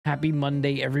Happy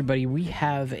Monday, everybody. We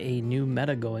have a new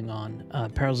meta going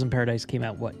on. Perils in Paradise came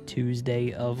out, what,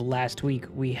 Tuesday of last week.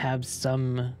 We have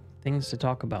some things to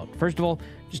talk about. First of all,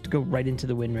 just to go right into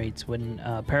the win rates. When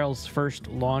Perils first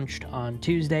launched on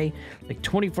Tuesday, like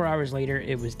 24 hours later,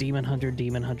 it was Demon Hunter,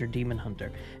 Demon Hunter, Demon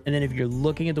Hunter. And then if you're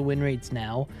looking at the win rates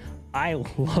now, I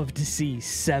love to see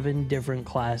 7 different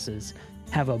classes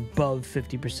have above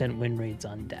 50% win rates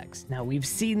on decks. Now, we've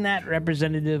seen that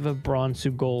representative of bronze to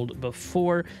gold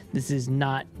before. This is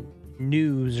not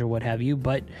news or what have you,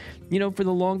 but you know, for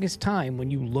the longest time, when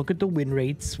you look at the win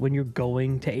rates, when you're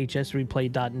going to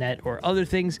hsreplay.net or other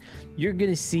things, you're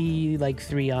gonna see like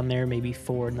 3 on there, maybe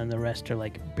 4, and then the rest are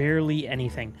like barely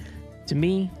anything. To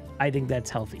me, I think that's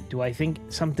healthy. Do I think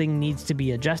something needs to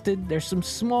be adjusted? There's some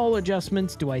small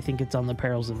adjustments. Do I think it's on the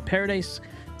Perils in Paradise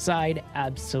side?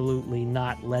 Absolutely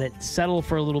not. Let it settle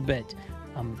for a little bit.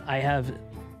 I have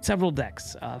several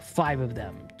decks, 5 of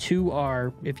them. 2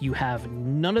 are, if you have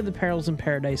none of the Perils in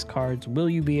Paradise cards, will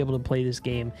you be able to play this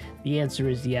game? The answer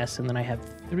is yes. And then I have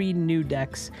 3 new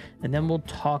decks, and then we'll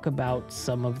talk about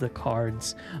some of the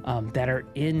cards that are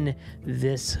in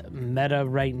this meta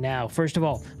right now. First of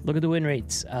all, look at the win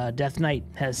rates. Death Knight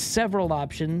has several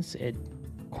options.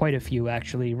 Quite a few,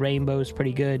 actually. Rainbow's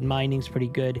pretty good. Mining's pretty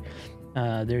good.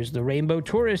 There's the Rainbow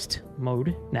Tourist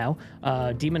mode now.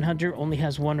 Demon Hunter only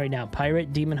has 1 right now.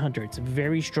 Pirate, Demon Hunter. It's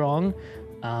very strong.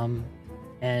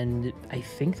 And I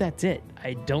think that's it.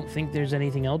 I don't think there's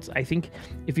anything else. I think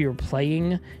if you're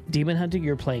playing Demon Hunter,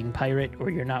 you're playing Pirate, or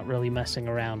you're not really messing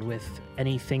around with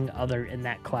anything other in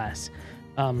that class.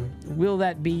 Will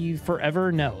that be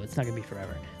forever? No, it's not going to be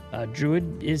forever.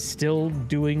 Druid is still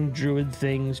doing Druid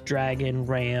things. Dragon,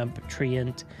 Ramp,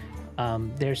 Treant.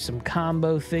 There's some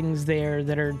combo things there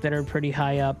that are pretty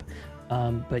high up.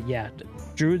 But yeah,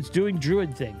 Druid's doing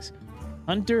Druid things.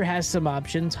 Hunter has some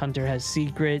options. Hunter has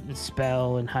Secret and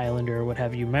Spell and Highlander or what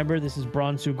have you. Remember, this is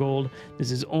bronze to gold.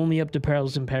 This is only up to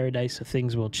Perils in Paradise, so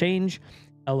things will change.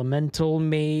 Elemental,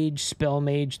 Mage, Spell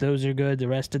Mage, those are good. The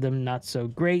rest of them, not so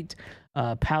great.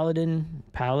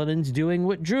 Paladin's doing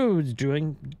what Druid's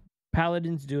doing.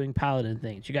 Paladin's doing Paladin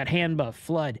things. You got hand buff,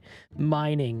 flood,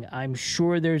 mining. I'm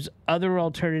sure there's other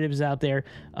alternatives out there.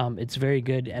 It's very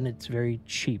good and it's very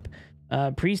cheap.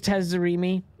 Priest has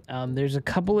Zarimi. There's a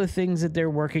couple of things that they're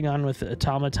working on with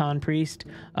Automaton Priest.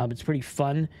 It's pretty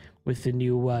fun with the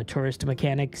new tourist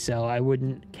mechanic, so I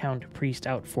wouldn't count Priest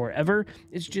out forever.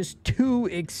 It's just too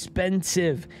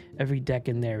expensive. Every deck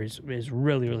in there is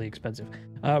really, really expensive.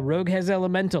 Rogue has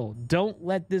Elemental. Don't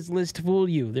let this list fool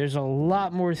you. There's a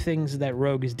lot more things that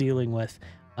Rogue is dealing with.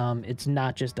 It's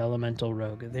not just Elemental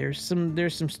Rogue. There's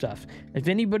some stuff. If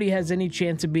anybody has any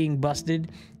chance of being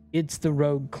busted, it's the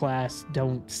Rogue class.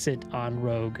 Don't sit on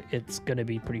Rogue. It's going to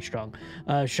be pretty strong.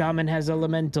 Shaman has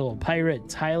Elemental,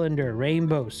 Pirates, Highlander,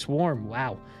 Rainbow, Swarm.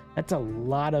 Wow. That's a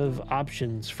lot of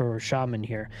options for Shaman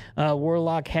here.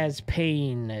 Warlock has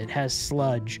Pain. It has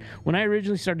Sludge. When I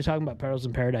originally started talking about Perils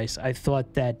in Paradise, I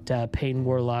thought that Pain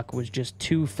Warlock was just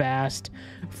too fast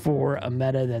for a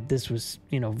meta, that this was,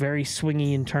 you know, very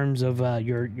swingy in terms of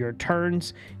your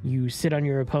turns. You sit on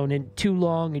your opponent too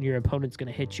long, and your opponent's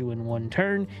going to hit you in 1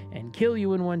 turn and kill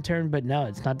you in 1 turn. But no,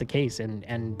 it's not the case,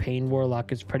 and Pain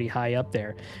Warlock is pretty high up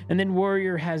there. And then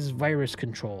Warrior has Virus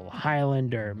Control,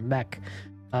 Highlander, Mech.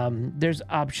 There's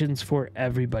options for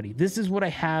everybody. This is what I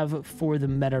have for the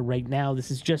meta right now.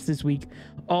 This is just this week.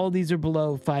 All these are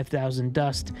below 5,000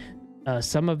 dust.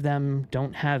 Some of them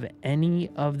don't have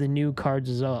any of the new cards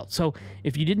as well. So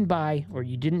if you didn't buy or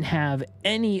you didn't have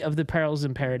any of the Perils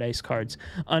in Paradise cards,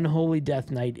 Unholy Death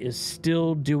Knight is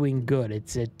still doing good.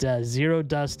 It's at 0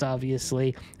 dust,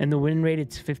 obviously, and the win rate,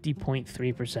 it's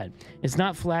 50.3%. It's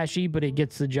not flashy, but it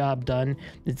gets the job done.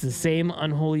 It's the same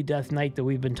Unholy Death Knight that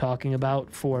we've been talking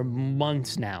about for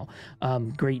months now.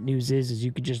 Great news is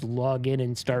you could just log in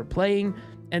and start playing.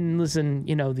 And listen,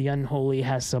 you know, the Unholy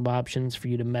has some options for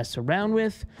you to mess around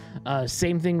with.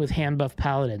 Same thing with Hand Buff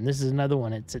Paladin. This is another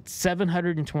one. It's at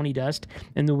 720 dust,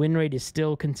 and the win rate is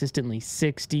still consistently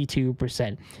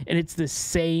 62%. And it's the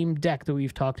same deck that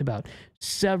we've talked about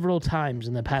several times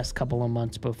in the past couple of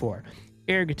months before.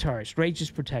 Air Guitarist,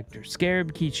 Righteous Protector,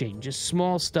 Scarab Keychain, just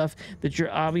small stuff that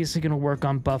you're obviously going to work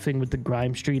on buffing with the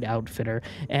Grime Street Outfitter.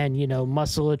 And, you know,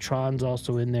 Muscleatron's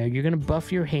also in there. You're going to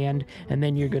buff your hand, and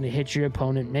then you're going to hit your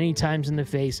opponent many times in the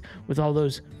face with all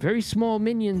those very small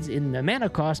minions in the mana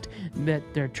cost that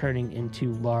they're turning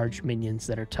into large minions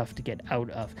that are tough to get out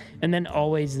of. And then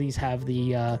always these have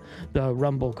the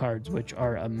Rumble cards, which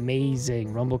are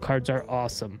amazing. Rumble cards are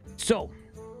awesome. So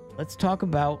let's talk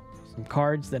about some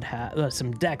cards that have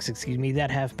some decks, excuse me,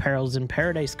 that have Perils and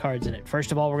Paradise cards in it.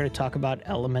 First of all, we're going to talk about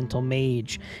Elemental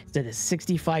Mage. It's at a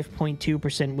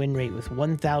 65.2% win rate with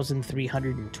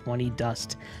 1,320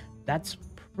 dust. That's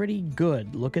pretty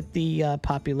good. Look at the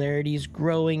popularities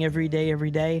growing every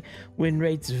day. Win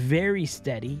rates very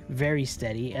steady,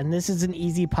 and this is an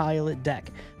easy pilot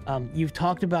deck. You've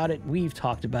talked about it, we've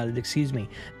talked about it, excuse me.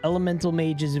 Elemental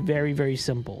Mage is very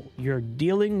simple. You're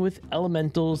dealing with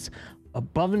elementals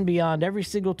above and beyond every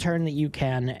single turn that you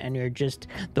can, and you're just,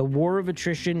 the war of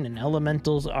attrition and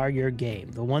elementals are your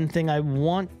game. The one thing I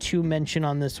want to mention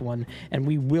on this one, and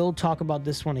we will talk about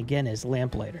this one again, is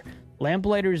Lamplighter.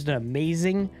 Lamplighter is an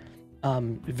amazing,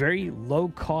 very low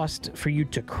cost for you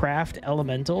to craft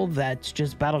elemental that's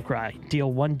just Battlecry.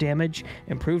 Deal 1 damage,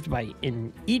 improved by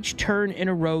in each turn in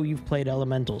a row you've played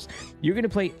elementals. You're going to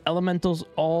play elementals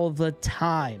all the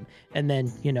time, and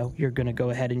then, you know, you're going to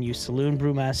go ahead and use Saloon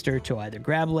Brewmaster to either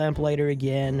grab Lamplighter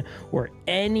again or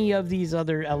any of these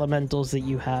other elementals that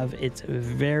you have. It's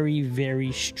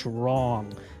very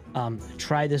strong.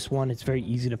 Try this one. It's very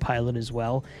easy to pilot as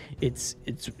well. It's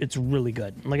really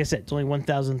good. Like I said, it's only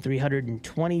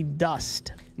 1,320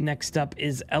 dust. Next up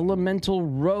is Elemental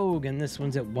Rogue, and this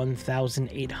one's at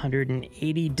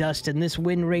 1,880 dust, and this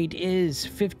win rate is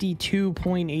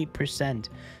 52.8%.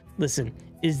 Listen,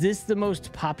 is this the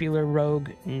most popular rogue?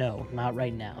 No, not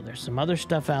right now. There's some other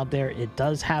stuff out there. It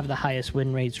does have the highest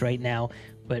win rates right now,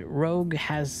 but Rogue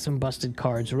has some busted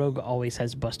cards. Rogue always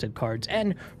has busted cards,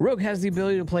 and Rogue has the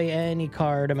ability to play any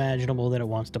card imaginable that it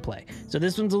wants to play. So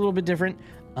this one's a little bit different.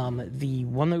 The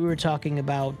one that we were talking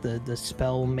about, the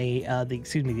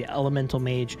Elemental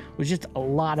Mage, was just a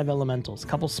lot of elementals, a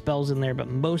couple spells in there, but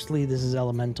mostly this is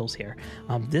elementals here.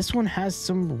 This one has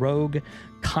some Rogue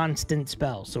constant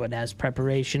spells, so it has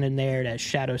Preparation in there, it has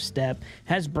Shadow Step,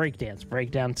 has Breakdance.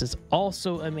 Breakdance is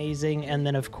also amazing, and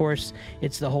then of course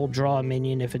it's the whole draw a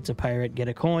minion. If it's a pirate, get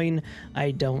a coin. I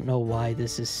don't know why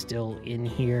this is still in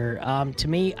here. To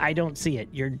me, I don't see it.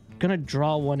 You're gonna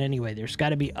draw one anyway. There's got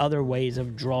to be other ways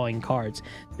of drawing cards.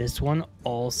 This one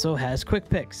also has Quick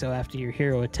Pick, so after your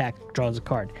hero attack, draws a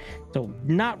card. So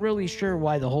not really sure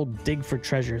why the whole dig for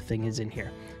treasure thing is in here.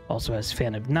 Also has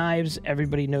Fan of Knives.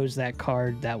 Everybody knows that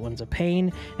card. That one's a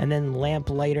pain. And then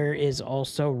Lamplighter is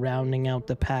also rounding out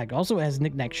the pack. Also has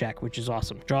Knick-Knack Shack, which is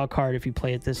awesome. Draw a card if you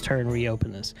play it this turn,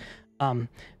 reopen this.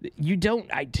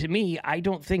 To me, I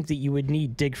don't think that you would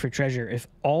need Dig for Treasure if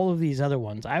all of these other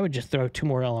ones, I would just throw 2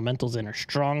 more elementals in or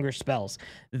stronger spells.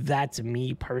 That's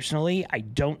me personally. I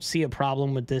don't see a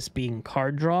problem with this being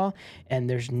card draw, and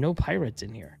there's no pirates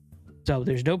in here. So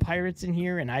there's no pirates in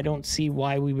here, and I don't see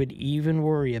why we would even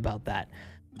worry about that.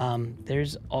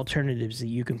 There's alternatives that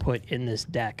you can put in this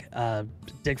deck.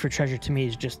 Dig for Treasure to me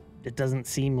is just, it doesn't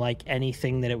seem like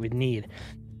anything that it would need.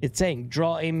 It's saying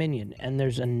draw a minion, and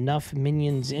there's enough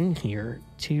minions in here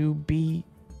to be,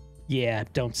 yeah,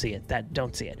 don't see it.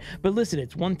 Don't see it. But listen,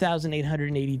 it's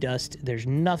 1,880 dust. There's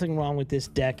nothing wrong with this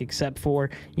deck except for,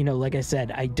 you know, like I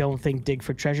said, I don't think Dig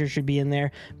for Treasure should be in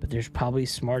there, but there's probably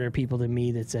smarter people than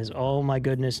me that says, oh my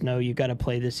goodness, no, you got to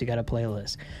play this, you got to play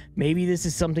this. Maybe this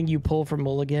is something you pull from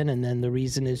Mulligan, and then the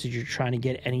reason is that you're trying to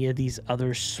get any of these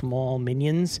other small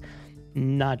minions.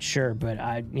 Not sure, but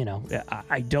I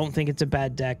don't think it's a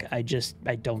bad deck. I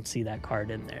don't see that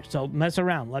card in there. So mess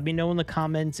around. Let me know in the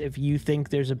comments if you think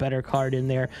there's a better card in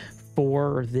there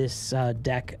for this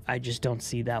deck. I just don't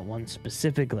see that one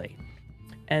specifically.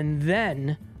 And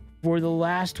then for the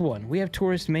last one, we have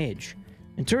Tourist Mage.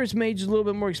 And Tourist Mage is a little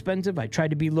bit more expensive. I tried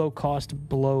to be low cost,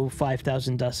 below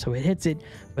 5,000 dust, so it hits it,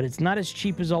 but it's not as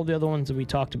cheap as all the other ones that we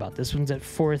talked about. This one's at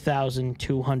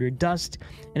 4,200 dust,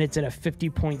 and it's at a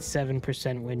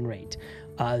 50.7% win rate.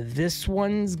 This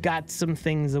one's got some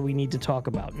things that we need to talk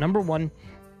about. Number one,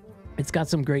 it's got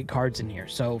some great cards in here.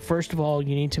 So first of all,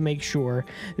 you need to make sure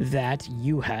that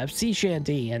you have Sea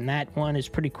Shanty, and that one is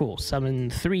pretty cool. Summon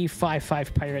 3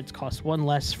 5/5 pirates, cost 1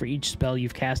 less for each spell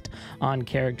you've cast on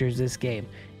characters this game.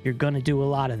 You're gonna do a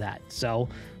lot of that. So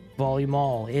Volume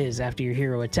All is after your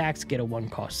hero attacks, get a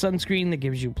 1-cost sunscreen that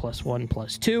gives you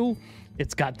 +1/+2.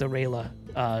 It's got the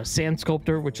Rayla Sand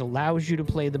Sculptor, which allows you to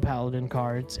play the Paladin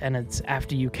cards, and it's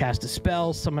after you cast a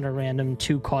spell, summon a random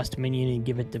 2-cost minion and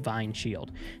give it Divine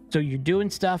Shield. So you're doing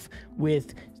stuff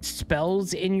with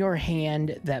spells in your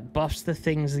hand that buffs the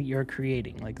things that you're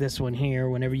creating. Like this one here,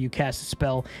 whenever you cast a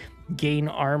spell, gain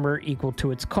armor equal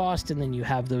to its cost, and then you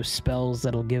have those spells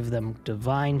that'll give them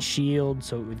divine shield,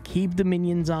 so it would keep the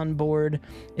minions on board.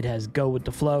 It has go with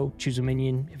the flow, choose a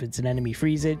minion. If it's an enemy,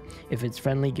 freeze it. If it's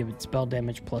friendly, give it spell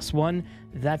damage +1.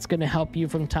 That's going to help you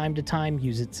from time to time.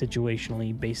 Use it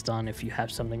situationally based on if you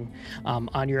have something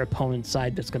on your opponent's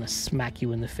side that's going to smack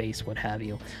you in the face, what have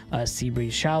you.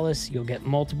 Seabreeze Chalice, you'll get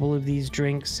multiple of these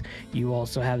drinks. You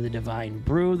also have the Divine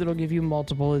Brew that'll give you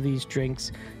multiple of these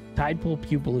drinks. Tidepool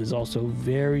Pupil is also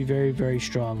very, very, very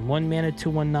strong. 1 mana,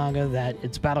 2/1 Naga, that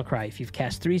it's Battlecry. If you've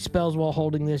cast 3 spells while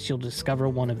holding this, you'll discover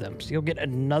one of them. So you'll get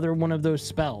another one of those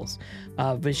spells.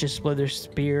 Vicious Splither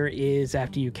Spear is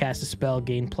after you cast a spell,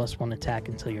 gain +1 attack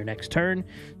until your next turn.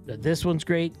 This one's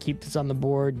great. Keep this on the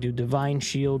board. Do Divine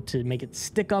Shield to make it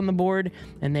stick on the board.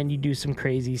 And then you do some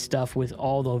crazy stuff with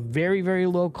all the very, very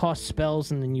low cost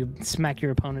spells. And then you smack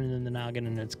your opponent in the noggin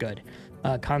and it's good.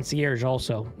 Concierge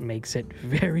also makes it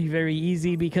very, very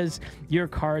easy because your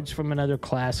cards from another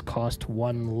class cost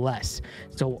 1 less.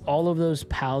 So all of those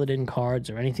paladin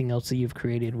cards or anything else that you've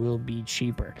created will be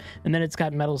cheaper. And then it's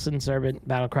got Meddlesome Servant,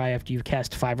 Battlecry. After you've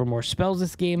cast 5 or more spells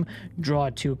this game, draw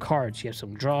 2 cards. You have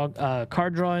some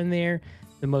card draw in there.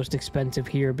 The most expensive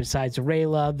here, besides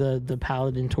Rayla, the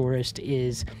Paladin Tourist,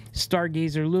 is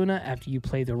Stargazer Luna. After you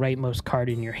play the rightmost card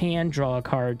in your hand, draw a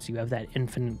card, so you have that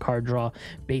infinite card draw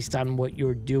based on what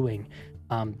you're doing.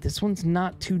 This one's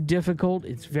not too difficult.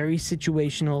 It's very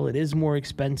situational. It is more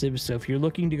expensive. So if you're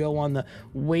looking to go on the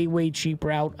way, way cheap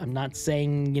route, I'm not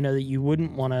saying, that you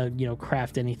wouldn't want to,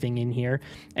 craft anything in here.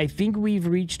 I think we've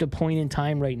reached a point in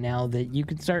time right now that you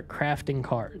can start crafting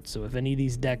cards. So if any of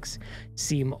these decks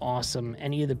seem awesome,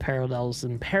 any of the Perils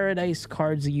and Paradise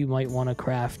cards that you might want to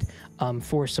craft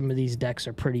for some of these decks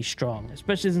are pretty strong,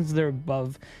 especially since they're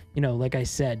above, like I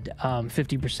said,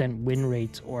 50% win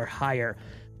rates or higher.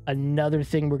 Another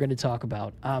thing we're going to talk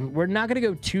about. We're not going to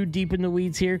go too deep in the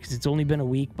weeds here because it's only been a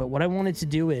week, but what I wanted to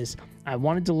do is I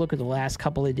wanted to look at the last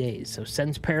couple of days. So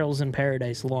since Perils and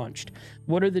Paradise launched,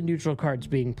 what are the neutral cards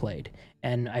being played?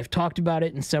 And I've talked about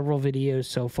it in several videos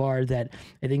so far that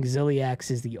I think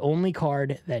Ziliax is the only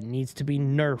card that needs to be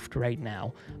nerfed right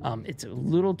now. It's a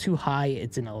little too high.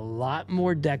 It's in a lot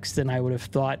more decks than I would have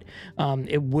thought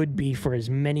it would be for as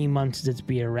many months as it's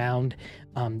been around.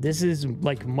 This is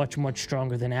like much, much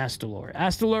stronger than Astalor.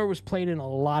 Astalor was played in a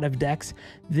lot of decks.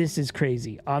 This is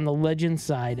crazy. On the Legend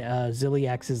side,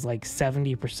 Ziliax is like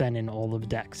 70% in all of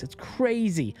decks. It's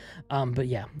crazy. But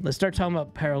yeah, let's start talking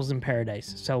about Perils and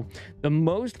Paradise. So the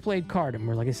most played card, and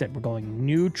like I said, we're going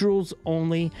neutrals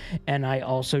only. And I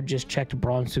also just checked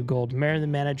Bronze to Gold Mare the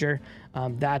Manager.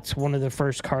 That's one of the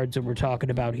first cards that we're talking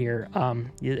about here.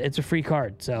 It's a free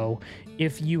card. So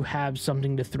if you have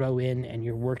something to throw in and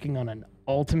you're working on an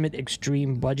ultimate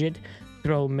extreme budget,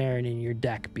 throw Marin in your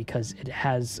deck because it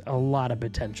has a lot of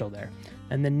potential there.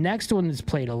 And the next one that's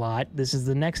played a lot, this is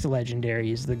the next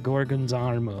legendary, is the Gorgon's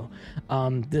Armu.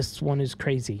 This one is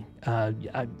crazy.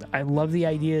 I love the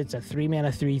idea. It's a 3 mana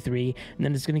 3/3, and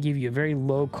then it's going to give you a very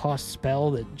low cost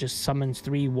spell that just summons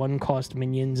 3 1-cost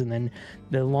minions, and then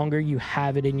the longer you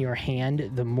have it in your hand,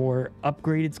 the more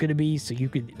upgrade it's going to be. So you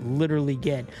could literally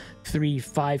get 3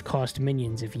 5-cost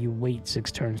minions if you wait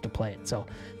 6 turns to play it. So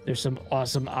there's some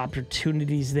awesome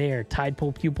opportunities there.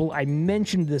 Tidepool Pupil, I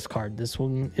mentioned this card. This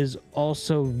one is also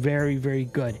very, very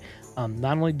good.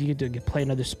 Not only do you get to play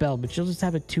another spell, but you'll just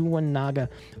have a 2/1 Naga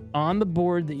on the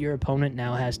board that your opponent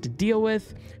now has to deal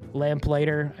with.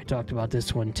 Lamplighter, I talked about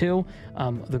this one too.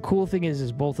 The cool thing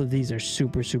is both of these are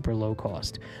super, super low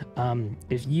cost.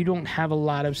 If you don't have a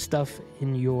lot of stuff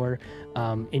in your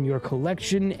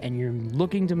collection and you're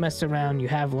looking to mess around, you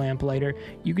have Lamplighter,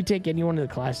 you could take any one of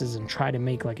the classes and try to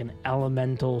make like an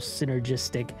elemental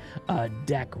synergistic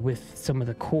deck with some of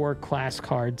the core class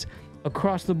cards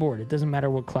across the board. It doesn't matter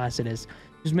what class it is.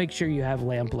 Just make sure you have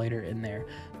Lamplighter in there.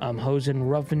 Hosen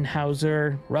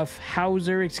Roughhouser,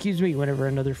 excuse me, whenever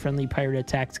another friendly pirate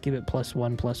attacks, give it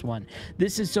 +1/+1.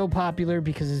 This is so popular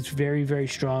because it's very, very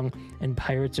strong, and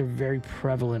pirates are very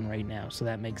prevalent right now, so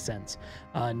that makes sense.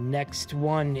 Next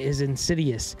one is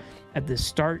Insidious. At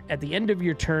the end of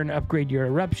your turn, upgrade your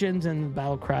eruptions, and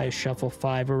battle cry, shuffle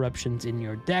 5 eruptions in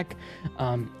your deck.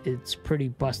 It's pretty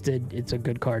busted. It's a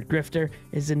good card. Grifter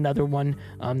is another one.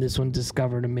 This one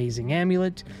discovered Amazing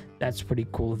Amulet. That's pretty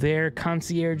cool there.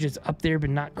 Concierge is up there, but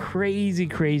not crazy,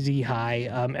 crazy high.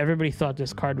 Everybody thought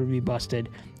this card would be busted,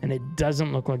 and it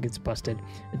doesn't look like it's busted.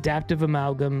 Adaptive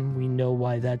Amalgam, we know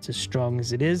why that's as strong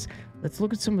as it is. Let's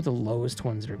look at some of the lowest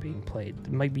ones that are being played.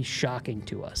 It might be shocking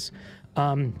to us.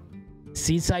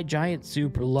 Seaside Giant,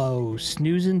 super low.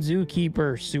 Snoozin'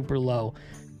 Zookeeper, super low.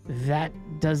 That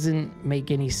doesn't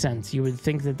make any sense. You would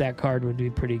think that card would be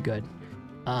pretty good.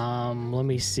 Let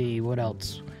me see what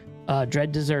else.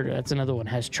 Dread Deserter, that's another one.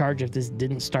 Has charge if this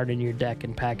didn't start in your deck,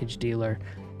 and Package Dealer.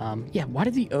 Yeah, why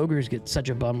did the ogres get such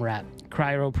a bum rap?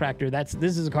 Cryopractor,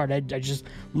 this is a card I just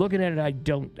looking at it, I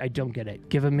don't get it.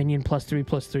 Give a minion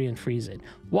 +3/+3 and freeze it.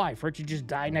 Why? For it to just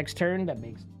die next turn? That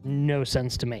makes no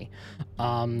sense to me.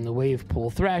 The Wave Pool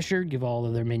Thrasher, give all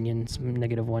of their minions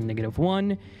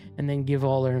 -1/-1, and then give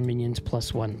all their minions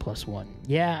 +1/+1.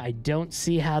 Yeah, I don't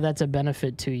see how that's a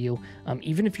benefit to you.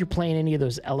 Even if you're playing any of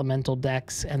those elemental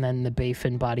decks and then the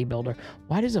Bayfin Bodybuilder,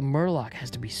 why does a Murloc has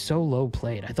to be so low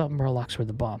played? I thought Murlocs were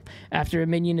the bomb. After a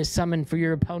minion is summoned for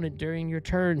your opponent during your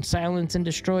turn, silence and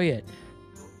destroy it.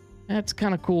 That's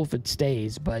kind of cool if it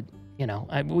stays, but you know,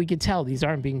 we could tell these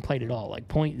aren't being played at all, like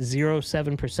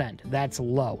 0.07%. That's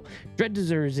low. Dread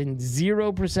Deserter is in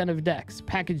 0% of decks.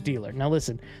 Package Dealer. Now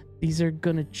listen, these are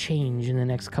gonna change in the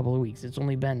next couple of weeks. It's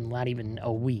only been not even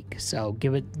a week, so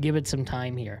give it some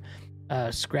time here.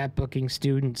 Scrapbooking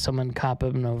Student, summon cop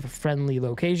of a friendly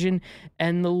location,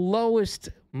 and the lowest,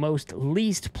 most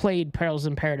least played Perils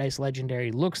in Paradise Legendary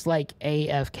looks like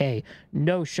AFK.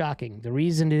 No shocking. The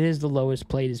reason it is the lowest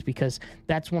played is because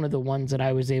that's one of the ones that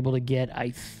I was able to get, I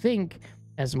think,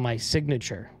 as my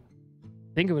signature.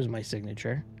 I think it was my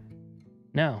signature.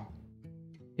 No.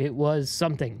 It was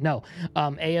something. No,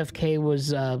 AFK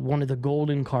was one of the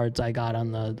golden cards I got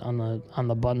on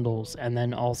the bundles, and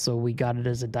then also we got it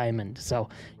as a diamond. So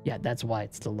yeah, that's why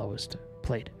it's the lowest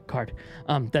played card.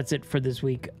 That's it for this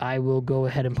week. I will go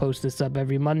ahead and post this up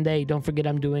every Monday. Don't forget,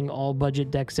 I'm doing all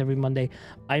budget decks every Monday.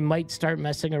 I might start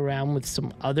messing around with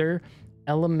some other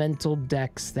elemental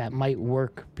decks that might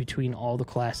work between all the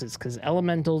classes, because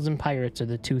elementals and pirates are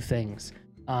the two things.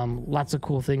 Lots of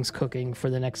cool things cooking for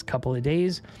the next couple of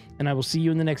days, and I will see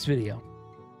you in the next video.